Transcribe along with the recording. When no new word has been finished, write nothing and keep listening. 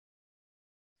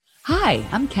Hi,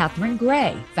 I'm Katherine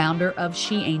Gray, founder of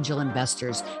She Angel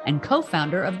Investors and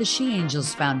co-founder of the She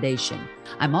Angels Foundation.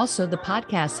 I'm also the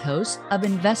podcast host of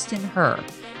Invest in Her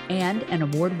and an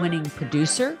award-winning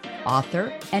producer,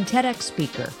 author, and TEDx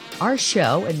speaker. Our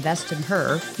show, Invest in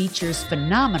Her, features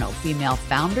phenomenal female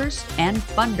founders and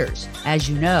funders. As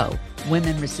you know,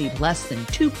 women receive less than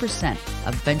 2%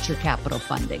 of venture capital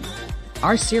funding.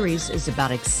 Our series is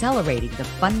about accelerating the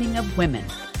funding of women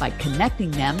by connecting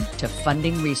them to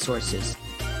funding resources.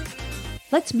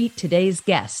 Let's meet today's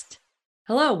guest.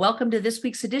 Hello, welcome to this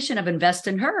week's edition of Invest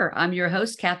in Her. I'm your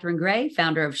host, Katherine Gray,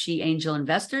 founder of She Angel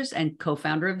Investors and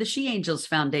co-founder of the She Angels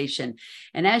Foundation.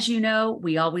 And as you know,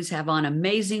 we always have on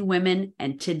amazing women,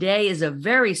 and today is a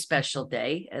very special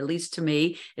day, at least to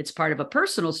me. It's part of a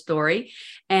personal story,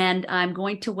 and I'm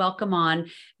going to welcome on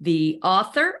the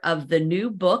author of the new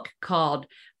book called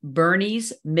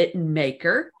Bernie's Mitten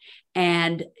Maker,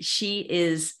 and she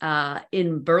is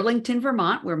in Burlington,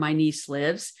 Vermont, where my niece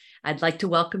lives. I'd like to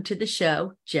welcome to the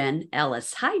show, Jen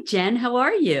Ellis. Hi, Jen. How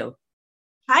are you?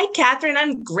 Hi, Katherine.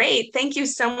 I'm great. Thank you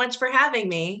so much for having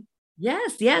me.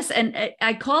 Yes. And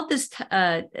I called this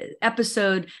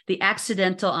episode The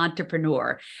Accidental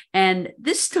Entrepreneur. And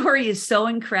this story is so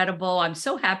incredible. I'm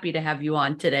so happy to have you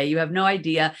on today. You have no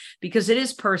idea, because it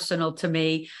is personal to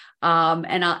me.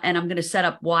 And I'm going to set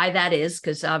up why that is,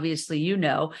 because obviously you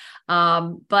know.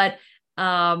 But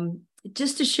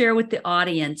just to share with the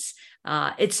audience,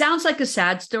 it sounds like a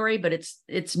sad story, but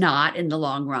it's not in the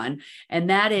long run. And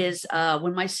that is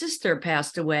when my sister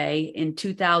passed away in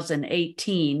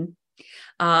 2018.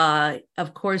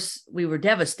 Of course, we were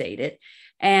devastated.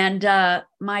 And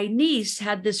my niece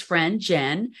had this friend,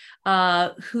 Jen,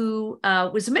 who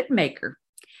was a mitten maker,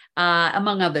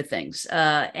 among other things.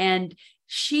 And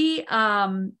she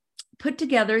put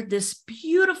together this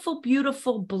beautiful,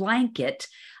 beautiful blanket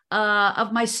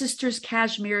of my sister's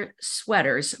cashmere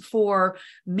sweaters for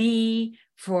me,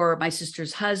 for my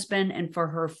sister's husband, and for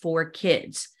her 4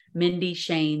 kids, Mindy,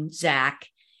 Shane, Zach,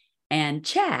 and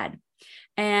Chad.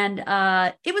 And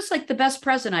it was like the best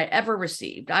present I ever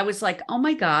received. I was like, oh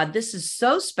my God, this is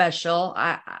so special.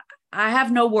 I have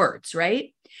no words,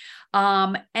 right?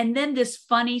 And then this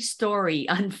funny story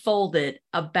unfolded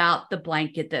about the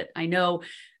blanket that I know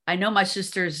my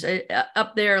sister's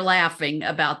up there laughing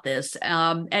about this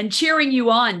and cheering you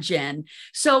on, Jen.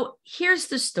 So here's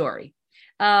the story.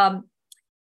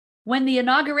 When the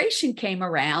inauguration came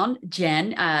around,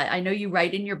 Jen, I know you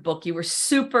write in your book, you were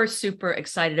super, super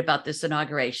excited about this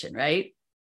inauguration, right?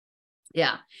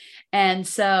 Yeah. And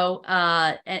so,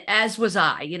 as was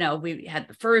I, we had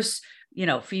the first,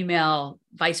 female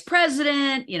vice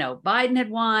president, Biden had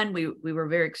won. We were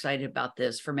very excited about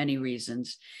this for many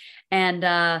reasons. And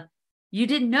you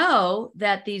didn't know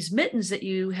that these mittens that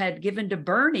you had given to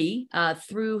Bernie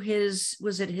through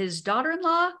was it his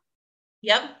daughter-in-law?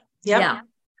 Yep. Yeah.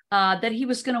 That he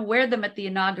was going to wear them at the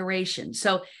inauguration.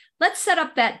 So let's set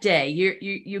up that day.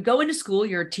 You go into school.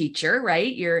 You're a teacher,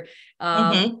 right? You're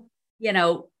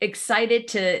excited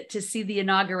to see the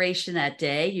inauguration that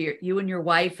day. You and your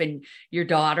wife and your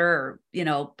daughter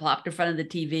are, plopped in front of the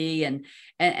TV,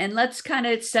 and let's kind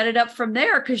of set it up from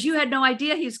there, because you had no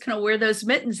idea he's going to wear those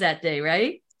mittens that day,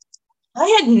 right?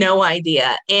 I had no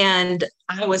idea. And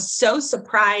I was so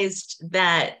surprised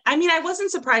I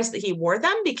wasn't surprised that he wore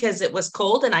them because it was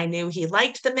cold and I knew he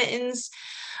liked the mittens.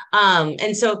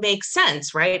 And so it makes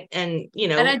sense, right? And,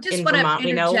 and I just in want Vermont, to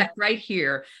interject right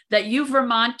here that you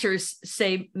Vermonters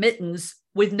say mittens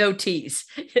with no T's.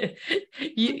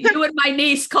 you and my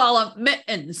niece call them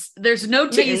mittens. There's no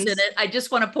T's in it. I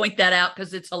just want to point that out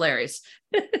because it's hilarious.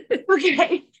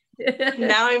 Okay.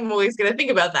 Now I'm always going to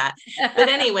think about that. But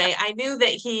anyway, I knew that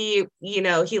he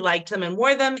liked them and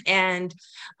wore them. And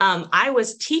I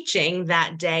was teaching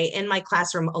that day in my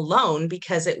classroom alone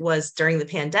because it was during the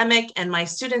pandemic and my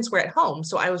students were at home.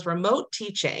 So I was remote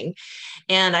teaching,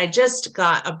 and I just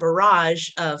got a barrage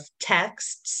of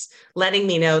texts letting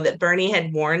me know that Bernie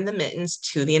had worn the mittens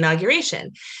to the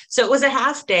inauguration. So it was a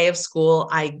half day of school.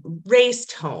 I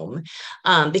raced home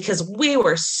because we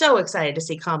were so excited to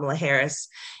see Kamala Harris,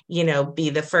 be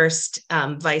the first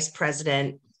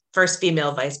first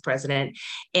female vice president.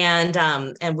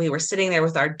 And we were sitting there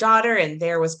with our daughter, and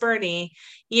there was Bernie,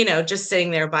 just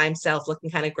sitting there by himself, looking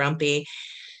kind of grumpy.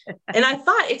 And I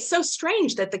thought, it's so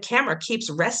strange that the camera keeps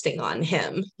resting on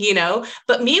him,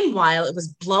 but meanwhile, it was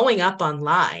blowing up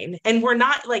online, and we're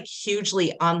not like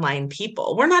hugely online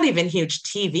people. We're not even huge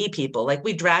TV people. Like,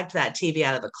 we dragged that TV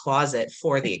out of the closet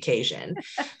for the occasion.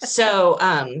 So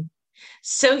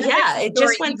yeah, it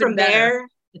just went from there.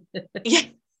 Yeah.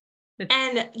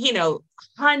 And,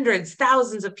 hundreds,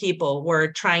 thousands of people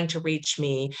were trying to reach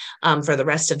me for the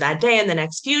rest of that day and the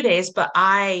next few days, but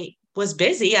I was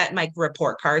busy. My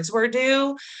report cards were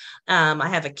due. I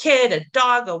have a kid, a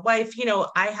dog, a wife,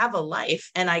 I have a life,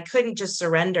 and I couldn't just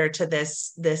surrender to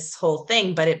this whole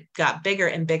thing, but it got bigger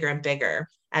and bigger and bigger,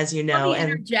 as you know. Let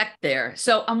me interject there.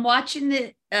 So I'm watching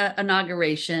the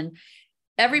inauguration.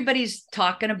 Everybody's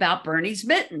talking about Bernie's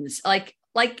mittens, like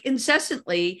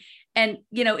incessantly. And,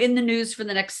 in the news for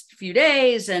the next few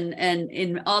days and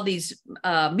in all these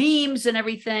memes and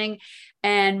everything.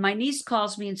 And my niece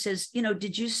calls me and says,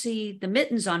 did you see the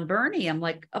mittens on Bernie? I'm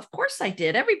like, of course I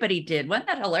did. Everybody did. Wasn't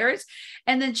that hilarious?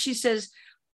 And then she says,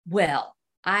 well,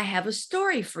 I have a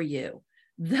story for you.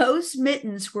 Those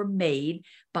mittens were made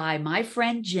by my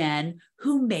friend Jen,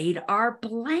 who made our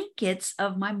blankets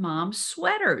of my mom's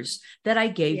sweaters that I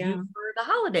gave you for the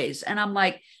holidays. And I'm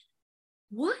like,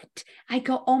 what? I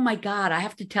go, oh my God, I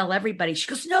have to tell everybody. She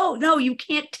goes, no, you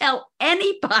can't tell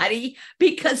anybody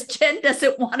because Jen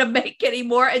doesn't want to make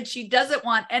anymore and she doesn't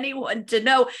want anyone to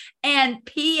know. And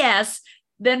P.S.,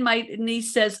 then my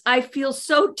niece says, I feel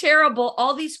so terrible.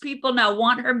 All these people now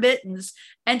want her mittens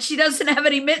and she doesn't have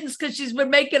any mittens because she's been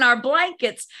making our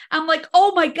blankets. I'm like,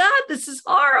 oh my God, this is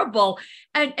horrible.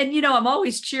 And I'm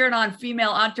always cheering on female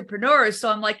entrepreneurs.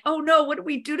 So I'm like, oh no, what do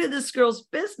we do to this girl's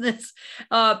business?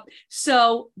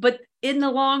 But in the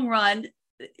long run,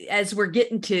 as we're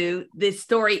getting to, this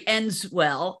story ends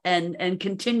well and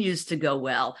continues to go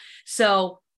well.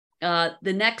 So the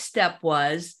next step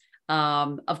was,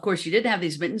 of course, you didn't have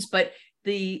these mittens, but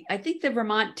I think the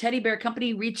Vermont Teddy Bear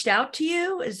Company reached out to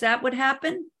you. Is that what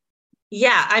happened?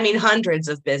 Yeah, hundreds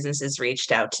of businesses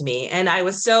reached out to me and I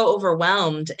was so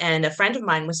overwhelmed. And a friend of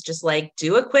mine was just like,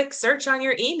 do a quick search on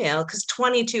your email, because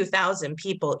 22,000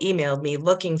 people emailed me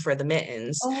looking for the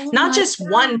mittens. Oh, not just God.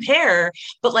 one pair,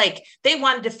 but like they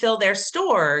wanted to fill their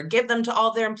store, give them to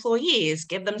all their employees,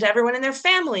 give them to everyone in their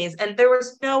families. And there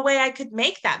was no way I could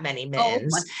make that many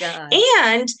mittens. Oh my God.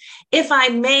 And if I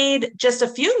made just a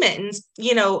few mittens,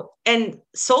 and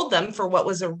sold them for what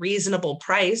was a reasonable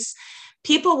price,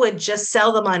 people would just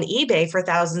sell them on eBay for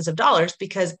thousands of dollars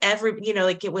because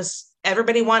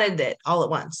everybody wanted it all at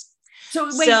once. So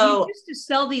wait, you used to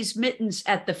sell these mittens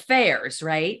at the fairs,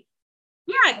 right?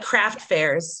 Yeah, at craft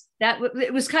fairs.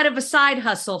 It was kind of a side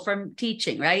hustle from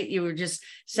teaching, right? You were just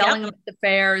selling them at the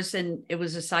fairs and it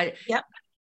was a side. Yep.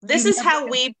 This is how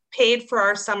we paid for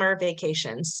our summer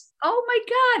vacations. Oh my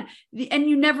God. And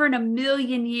you never in a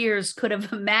million years could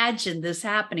have imagined this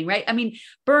happening, right? I mean,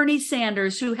 Bernie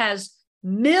Sanders, who has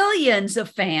millions of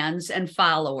fans and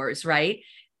followers, right?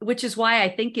 Which is why I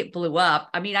think it blew up.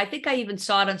 I mean, I think I even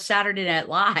saw it on Saturday Night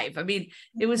Live. I mean,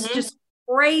 it was just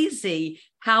crazy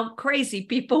how crazy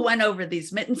people went over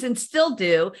these mittens and still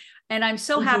do. And I'm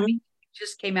so happy you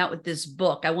just came out with this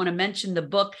book. I want to mention the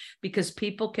book because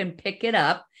people can pick it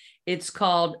up. It's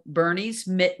called Bernie's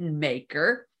Mitten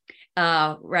Maker,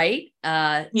 right?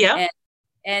 Yeah.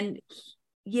 And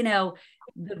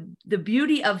the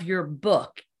beauty of your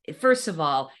book, first of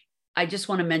all, I just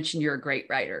want to mention you're a great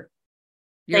writer.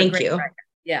 Thank you. Writer.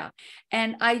 Yeah.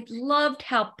 And I loved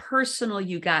how personal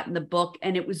you got in the book.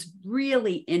 And it was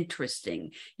really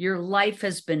interesting. Your life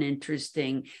has been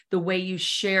interesting. The way you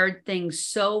shared things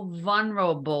so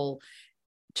vulnerable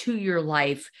to your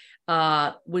life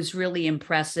was really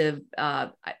impressive.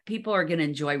 People are going to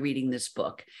enjoy reading this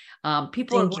book.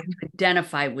 People are going to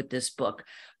identify with this book.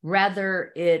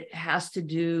 Rather, it has to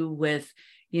do with,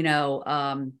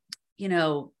 a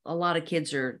lot of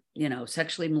kids are,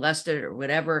 sexually molested or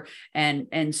whatever.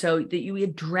 And so that you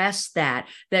address that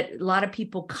a lot of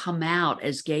people come out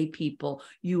as gay people,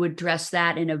 you address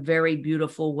that in a very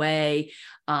beautiful way,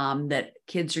 that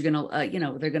kids are going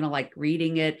to, they're going to like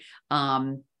reading it.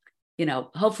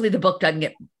 Hopefully the book doesn't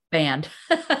get banned.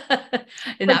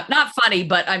 not funny,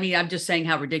 but I mean, I'm just saying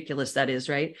how ridiculous that is.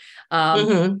 Right.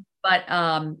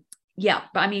 Yeah,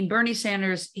 I mean, Bernie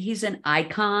Sanders, he's an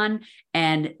icon,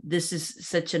 and this is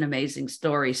such an amazing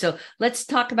story. So let's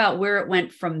talk about where it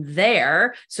went from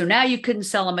there. So now you couldn't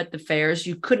sell them at the fairs.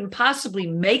 You couldn't possibly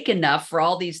make enough for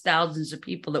all these thousands of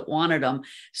people that wanted them.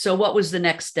 So what was the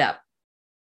next step?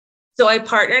 So I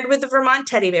partnered with the Vermont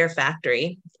Teddy Bear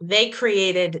Factory. They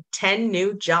created 10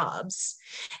 new jobs.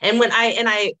 And when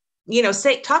I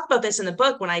talk about this in the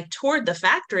book, when I toured the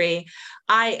factory,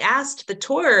 I asked the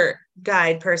tour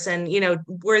guide person,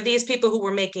 were these people who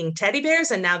were making teddy bears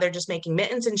and now they're just making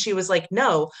mittens? And she was like,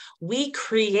 no, we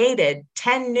created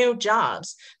 10 new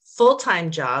jobs, full-time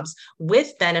jobs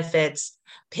with benefits,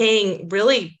 paying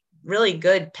really really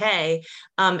good pay.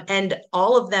 And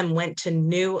all of them went to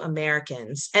new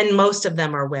Americans, and most of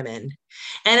them are women.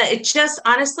 And it just,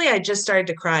 honestly, I just started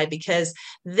to cry because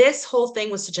this whole thing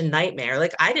was such a nightmare.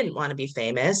 Like, I didn't want to be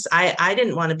famous. I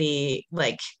didn't want to be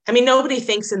like, I mean, nobody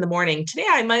thinks in the morning, today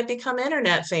I might become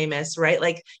internet famous, right?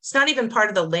 Like, it's not even part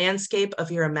of the landscape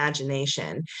of your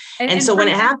imagination. And so when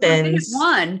it happens,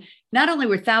 one, not only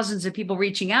were thousands of people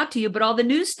reaching out to you, but all the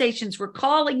news stations were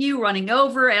calling you, running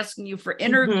over, asking you for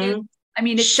interviews. mm-hmm. I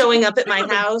mean, it's showing up at my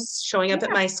house, showing up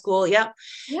at my school. Yep.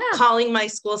 Yeah. Calling my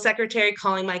school secretary,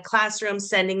 calling my classroom,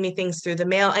 sending me things through the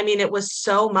mail. I mean, it was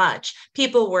so much.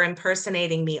 People were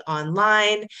impersonating me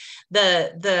online.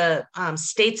 The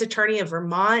state's attorney of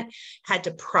Vermont had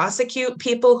to prosecute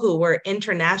people who were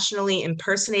internationally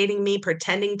impersonating me,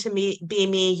 pretending to be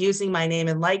me, using my name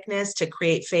and likeness to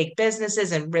create fake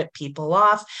businesses and rip people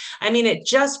off. I mean, it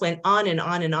just went on and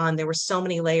on and on. There were so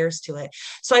many layers to it.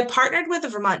 So I partnered with the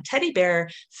Vermont Teddy Bear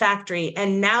factory,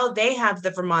 and now they have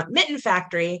the Vermont Mitten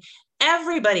factory.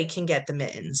 Everybody can get the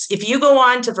mittens. If you go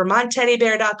on to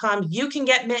vermontteddybear.com, you can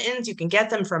get mittens. You can get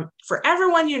them for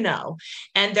everyone you know,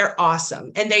 and they're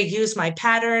awesome. And they use my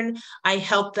pattern. I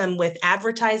help them with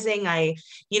advertising.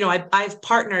 I've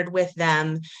partnered with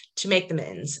them to make the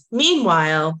mittens.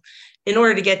 Meanwhile, in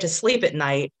order to get to sleep at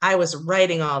night, I was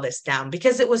writing all this down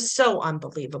because it was so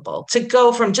unbelievable to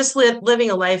go from just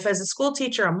living a life as a school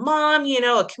teacher, a mom,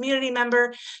 a community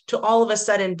member, to all of a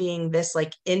sudden being this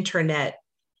like internet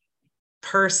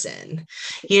person,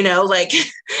 like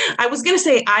I was going to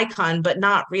say icon, but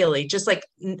not really, just like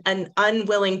an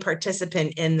unwilling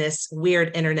participant in this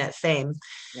weird internet fame.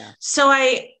 Yeah.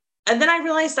 And then I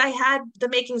realized I had the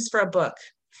makings for a book.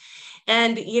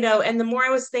 And, and the more I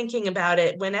was thinking about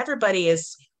it, when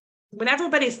everybody's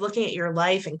looking at your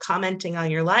life and commenting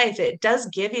on your life, it does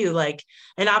give you like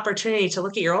an opportunity to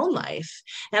look at your own life.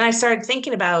 And I started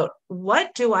thinking about,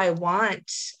 what do I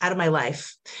want out of my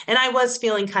life? And I was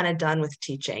feeling kind of done with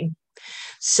teaching.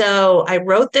 So I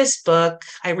wrote this book.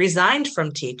 I resigned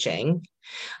from teaching.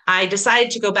 I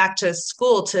decided to go back to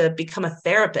school to become a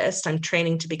therapist. I'm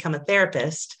training to become a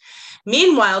therapist.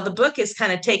 Meanwhile, the book is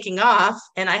kind of taking off,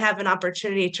 and I have an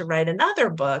opportunity to write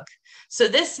another book. So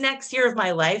this next year of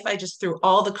my life, I just threw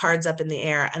all the cards up in the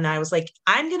air, and I was like,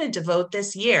 I'm going to devote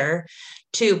this year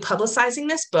to publicizing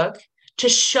this book, to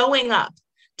showing up,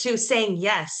 to saying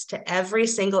yes to every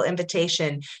single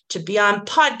invitation, to be on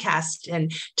podcasts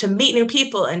and to meet new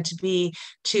people, and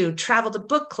to travel to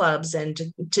book clubs and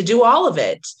to do all of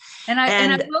it. And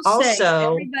I will also say,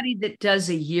 everybody that does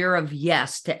a year of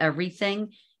yes to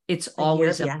everything, it's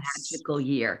always a magical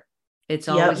year. It's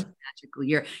always a magical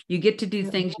year. You get to do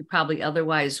things you probably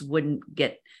otherwise wouldn't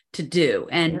get to do.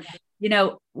 And,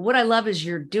 what I love is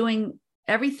you're doing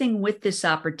everything with this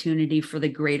opportunity for the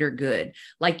greater good.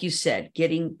 Like you said,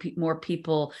 getting more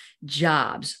people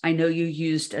jobs. I know you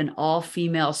used an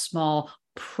all-female small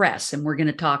press, and we're going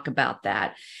to talk about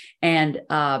that. And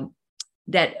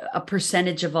that a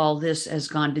percentage of all this has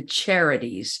gone to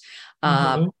charities.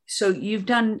 So you've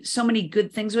done so many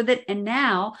good things with it. And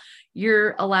now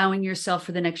you're allowing yourself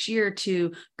for the next year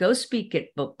to go speak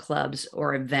at book clubs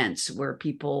or events where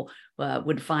people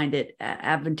would find it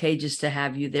advantageous to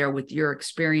have you there with your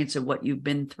experience of what you've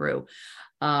been through.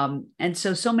 And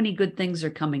so many good things are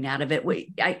coming out of it.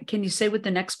 Can you say what the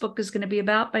next book is going to be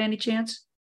about by any chance?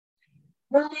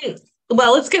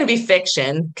 Well, it's going to be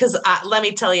fiction, because let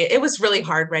me tell you, it was really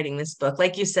hard writing this book.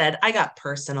 Like you said, I got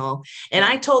personal, and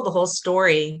I told the whole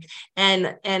story,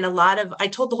 and I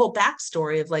told the whole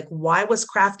backstory of like, why was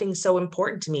crafting so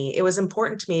important to me? It was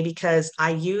important to me because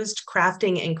I used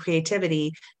crafting and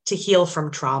creativity to heal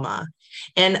from trauma.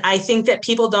 And I think that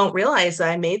people don't realize that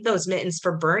I made those mittens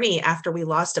for Bernie after we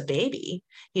lost a baby,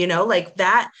 like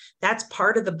that's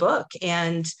part of the book.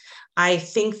 And I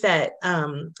think that,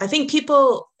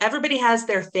 everybody has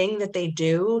their thing that they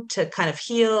do to kind of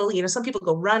heal. Some people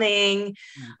go running,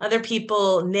 other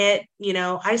people knit,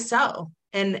 I sew.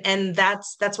 And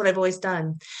that's what I've always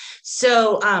done.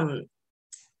 So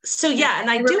yeah. And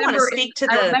I do want to speak to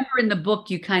I remember in the book,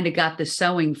 you kind of got the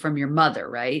sewing from your mother,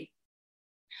 right?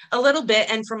 A little bit,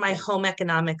 and from my home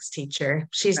economics teacher.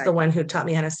 She's the one who taught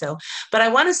me how to sew. But I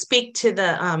want to speak to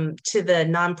the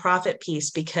nonprofit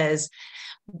piece, because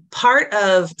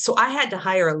so I had to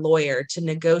hire a lawyer to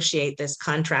negotiate this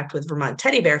contract with Vermont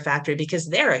Teddy Bear Factory, because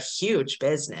they're a huge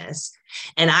business.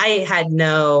 And I had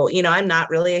I'm not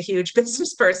really a huge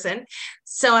business person.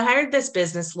 So I hired this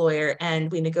business lawyer,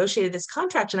 and we negotiated this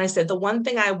contract. And I said, the one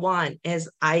thing I want is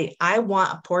I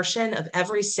want a portion of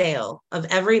every sale of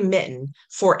every mitten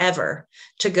forever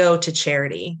to go to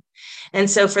charity. And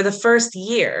so for the first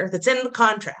year, that's in the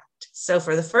contract, perfect. So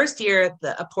for the first year,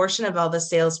 a portion of all the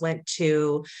sales went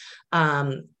to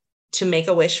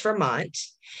Make-A-Wish Vermont.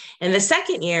 And the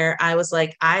second year, I was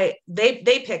like,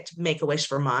 they picked Make-A-Wish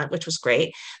Vermont, which was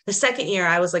great. The second year,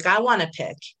 I was like, I want to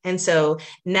pick. And so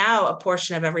now a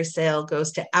portion of every sale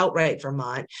goes to Outright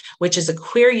Vermont, which is a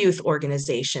queer youth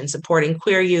organization supporting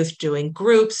queer youth doing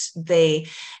groups.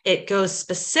 It goes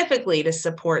specifically to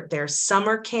support their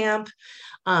summer camp.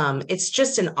 It's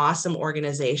just an awesome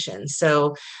organization.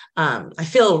 So I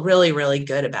feel really, really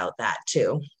good about that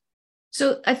too.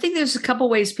 So I think there's a couple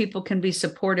ways people can be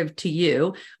supportive to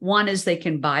you. One is they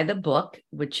can buy the book,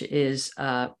 which is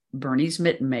Bernie's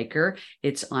Mitten Maker.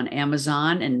 It's on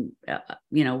Amazon and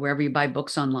wherever you buy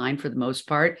books online for the most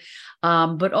part.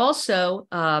 But also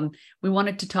we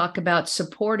wanted to talk about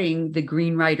supporting the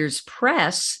Green Writers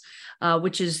Press,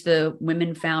 which is the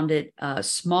women-founded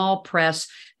small press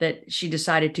that she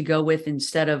decided to go with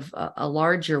instead of a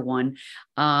larger one.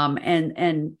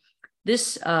 And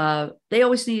this, they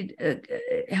always need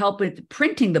help with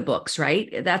printing the books,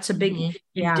 right? That's a big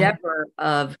endeavor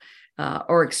of,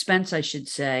 or expense, I should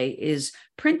say, is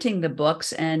printing the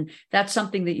books. And that's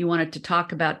something that you wanted to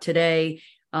talk about today.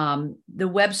 The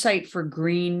website for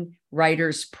Green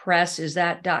Writers Press, is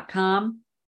that .com?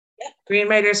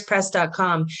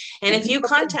 greenwriterspress.com. And if you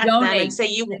contact them and say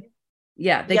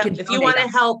they can, if you want to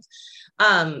help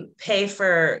pay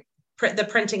for the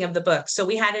printing of the book. So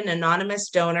we had an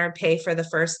anonymous donor pay for the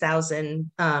first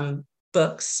 1,000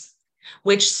 books,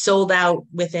 which sold out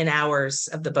within hours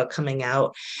of the book coming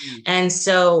out. And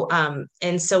so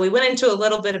we went into a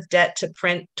little bit of debt to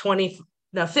print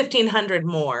 1,500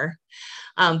 more.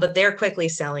 But they're quickly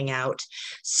selling out.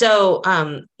 So,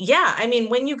 I mean,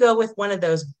 when you go with one of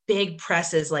those big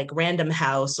presses like Random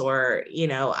House or,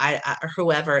 or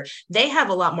whoever, they have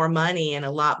a lot more money and a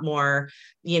lot more,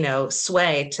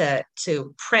 sway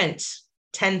to print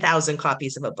 10,000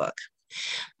 copies of a book.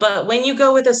 But when you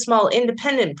go with a small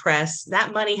independent press,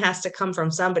 that money has to come from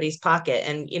somebody's pocket.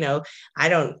 And,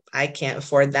 I can't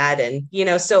afford that. And,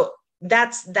 so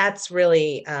that's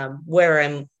really where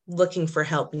I'm looking for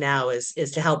help now is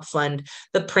to help fund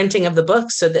the printing of the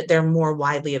books so that they're more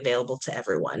widely available to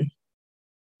everyone.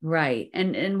 Right.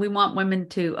 And we want women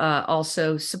to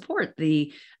also support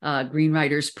the Green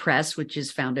Writers Press, which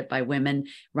is founded by women,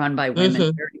 run by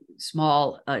women, very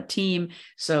small team.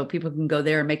 So people can go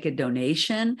there and make a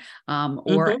donation.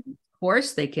 Or, of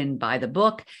course, they can buy the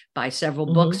book, buy several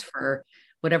books for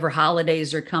whatever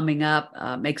holidays are coming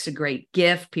up. Makes a great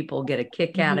gift. People get a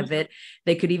kick out of it.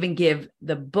 They could even give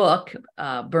the book,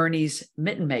 Bernie's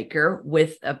Mitten Maker,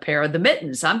 with a pair of the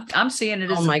mittens. I'm seeing it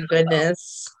as oh my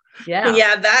goodness.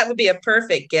 Yeah, that would be a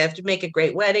perfect gift. Make a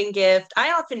great wedding gift.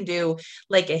 I often do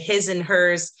like a his and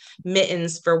hers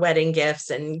mittens for wedding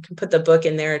gifts, and you can put the book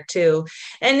in there too.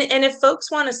 And if folks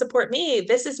want to support me,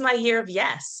 this is my year of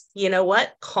yes. You know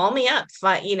what? Call me up.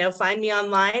 Find me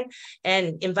online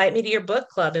and invite me to your book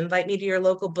club, invite me to your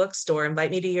local bookstore,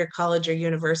 invite me to your college or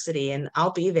university, and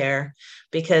I'll be there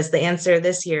because the answer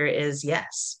this year is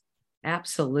yes.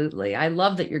 Absolutely. I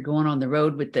love that you're going on the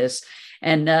road with this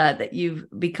and that you've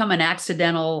become an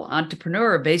accidental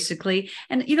entrepreneur, basically.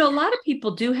 And, a lot of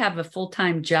people do have a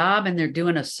full-time job and they're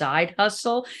doing a side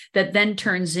hustle that then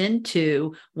turns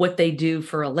into what they do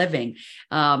for a living.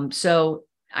 So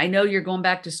I know you're going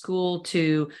back to school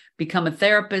to become a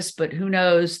therapist, but who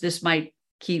knows, this might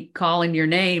keep calling your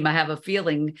name. I have a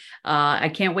feeling. I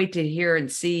can't wait to hear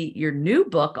and see your new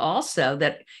book also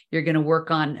that you're going to work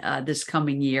on this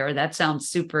coming year. That sounds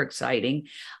super exciting.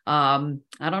 I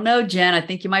don't know, Jen, I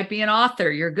think you might be an author.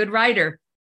 You're a good writer.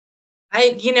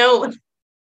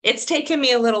 It's taken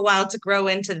me a little while to grow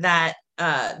into that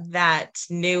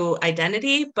new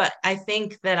identity, but I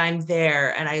think that I'm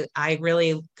there, and I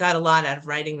really got a lot out of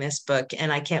writing this book,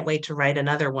 and I can't wait to write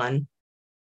another one.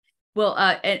 Well,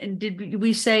 and did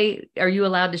we say, are you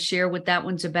allowed to share what that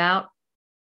one's about?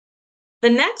 The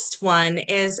next one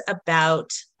is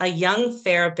about a young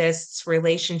therapist's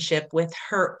relationship with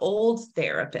her old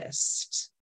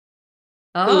therapist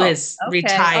who is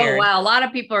retired. Oh, wow. A lot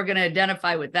of people are going to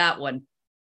identify with that one.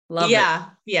 Love it.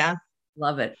 Yeah.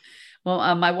 Love it.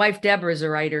 Well, my wife, Deborah, is a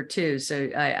writer too.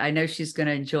 So I know she's going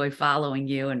to enjoy following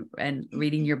you and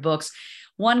reading your books.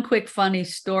 One quick funny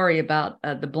story about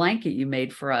the blanket you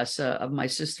made for us of my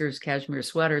sister's cashmere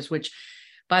sweaters, which,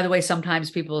 by the way, sometimes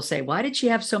people will say, why did she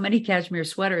have so many cashmere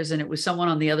sweaters? And it was someone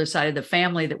on the other side of the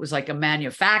family that was like a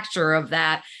manufacturer of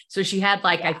that. So she had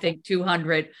I think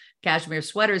 200 cashmere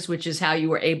sweaters, which is how you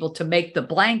were able to make the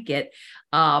blanket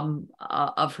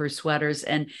of her sweaters.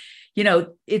 And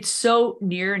it's so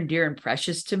near and dear and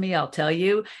precious to me, I'll tell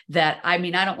you, that, I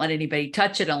mean, I don't let anybody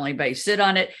touch it, I don't let anybody sit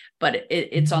on it. but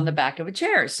it's on the back of a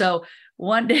chair. So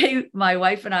one day my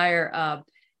wife and I are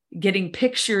getting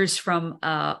pictures from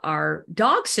our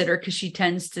dog sitter, because she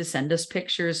tends to send us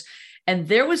pictures. And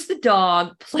there was the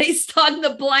dog placed on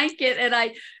the blanket. And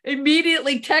I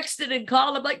immediately texted and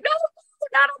called. I'm like, no,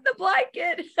 not on the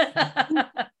blanket.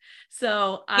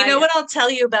 So you know what I'll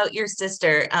tell you about your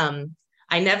sister?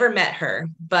 I never met her,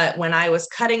 but when I was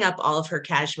cutting up all of her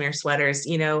cashmere sweaters,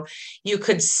 you know, you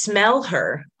could smell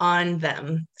her on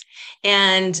them.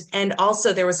 And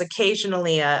also there was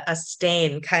occasionally a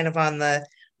stain kind of on the,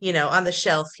 you know, on the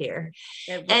shelf here.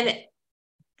 And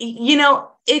you know,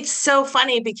 it's so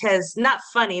funny because, not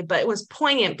funny, but it was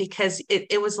poignant because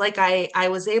it was like I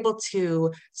was able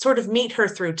to sort of meet her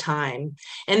through time.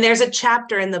 And there's a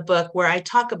chapter in the book where I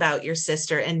talk about your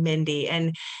sister and Mindy,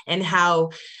 and how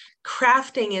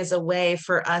crafting is a way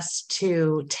for us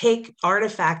to take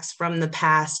artifacts from the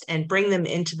past and bring them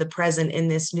into the present in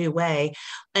this new way.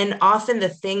 And often the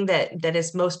thing that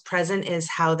is most present is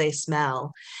how they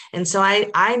smell. And so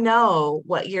I know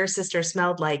what your sister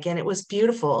smelled like, and it was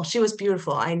beautiful. She was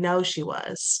beautiful. I know she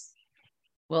was.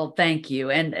 Well, thank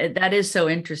you. And that is so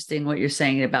interesting what you're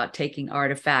saying about taking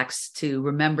artifacts to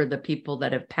remember the people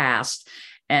that have passed,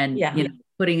 and you know,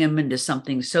 putting them into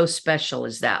something so special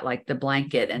as that, like the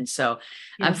blanket. And so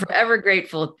I'm forever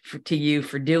grateful to you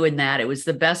for doing that. It was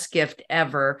the best gift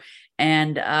ever.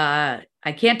 And I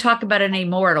can't talk about it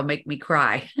anymore. It'll make me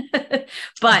cry.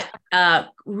 But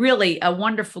really a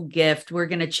wonderful gift. We're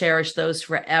going to cherish those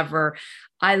forever.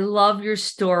 I love your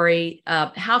story.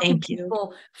 How can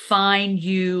people find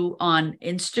you on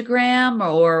Instagram,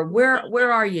 or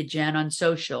where are you, Jen, on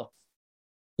social?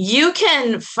 You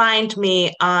can find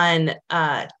me on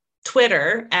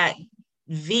Twitter at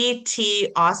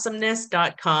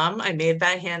vtawesomeness.com. I made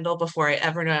that handle before I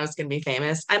ever knew I was going to be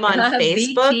famous. I'm on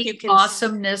Facebook. You can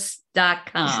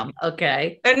vtawesomeness.com.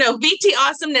 Okay. No,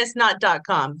 vtawesomeness, not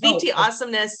 .com.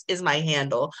 vtawesomeness is my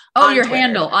handle. Oh, your Twitter.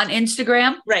 Handle on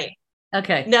Instagram? Right.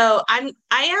 Okay. No, I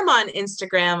am on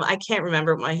Instagram. I can't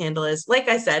remember what my handle is. Like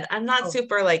I said, I'm not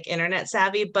super like internet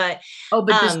savvy, but you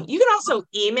can also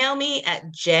email me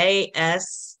at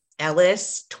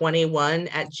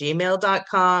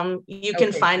jsellis21@gmail.com. You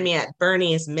can find me at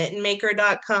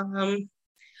berniesmittenmaker.com.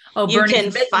 Oh, you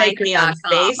can find me on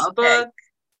Facebook.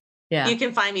 Yeah. You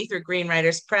can find me through Green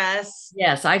Writers Press.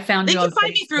 Yes, I found you on Facebook. They can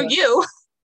find me through you.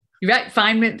 Right,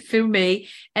 find it through me.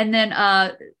 And then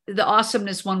the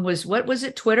awesomeness one was, what was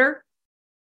it, Twitter?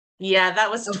 Yeah, that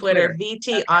was Twitter.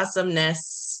 VT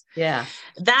Awesomeness. Yeah.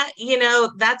 That, you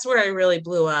know, that's where I really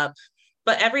blew up.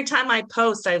 But every time I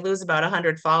post, I lose about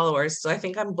 100 followers. So I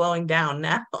think I'm blowing down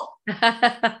now.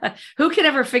 Who can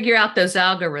ever figure out those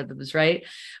algorithms, right?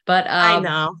 But I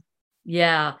know.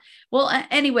 Yeah. Well,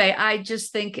 anyway, I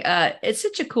just think it's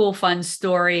such a cool, fun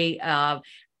story.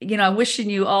 You know, I'm wishing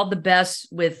you all the best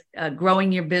with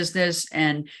growing your business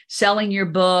and selling your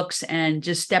books and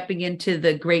just stepping into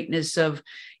the greatness of,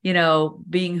 you know,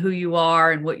 being who you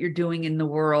are and what you're doing in the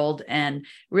world, and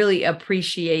really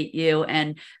appreciate you.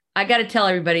 And I got to tell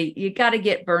everybody, you got to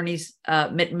get Bernie's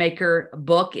Mitten Maker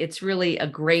book. It's really a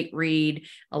great read,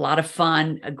 a lot of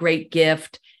fun, a great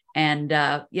gift. And,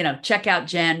 you know, check out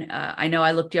Jen. I know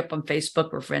I looked you up on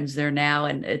Facebook. We're friends there now,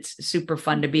 and it's super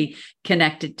fun to be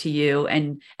connected to you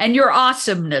and your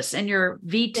awesomeness and your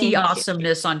VT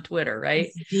awesomeness on Twitter, right?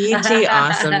 VT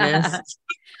awesomeness.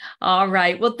 All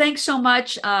right. Well, thanks so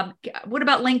much. What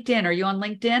about LinkedIn? Are you on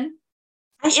LinkedIn?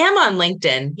 I am on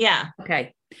LinkedIn. Yeah.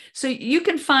 Okay. So you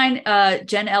can find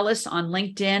Jen Ellis on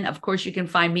LinkedIn. Of course, you can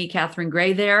find me, Catherine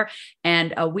Gray, there.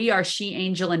 And we are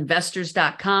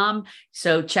sheangelinvestors.com.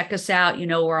 So check us out. You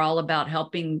know, we're all about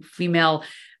helping female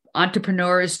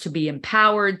entrepreneurs to be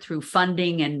empowered through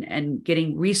funding and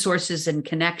getting resources and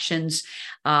connections.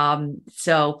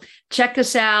 So check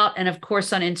us out. And of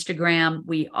course, on Instagram,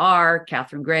 we are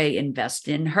Catherine Gray, Invest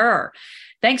in Her.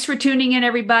 Thanks for tuning in,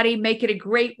 everybody. Make it a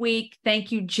great week.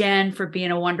 Thank you, Jen, for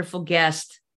being a wonderful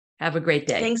guest. Have a great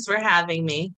day. Thanks for having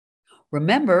me.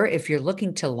 Remember, if you're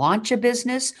looking to launch a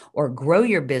business or grow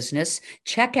your business,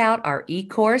 check out our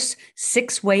e-course,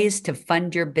 6 Ways to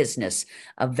Fund Your Business,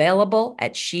 available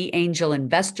at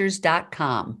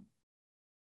sheangelinvestors.com.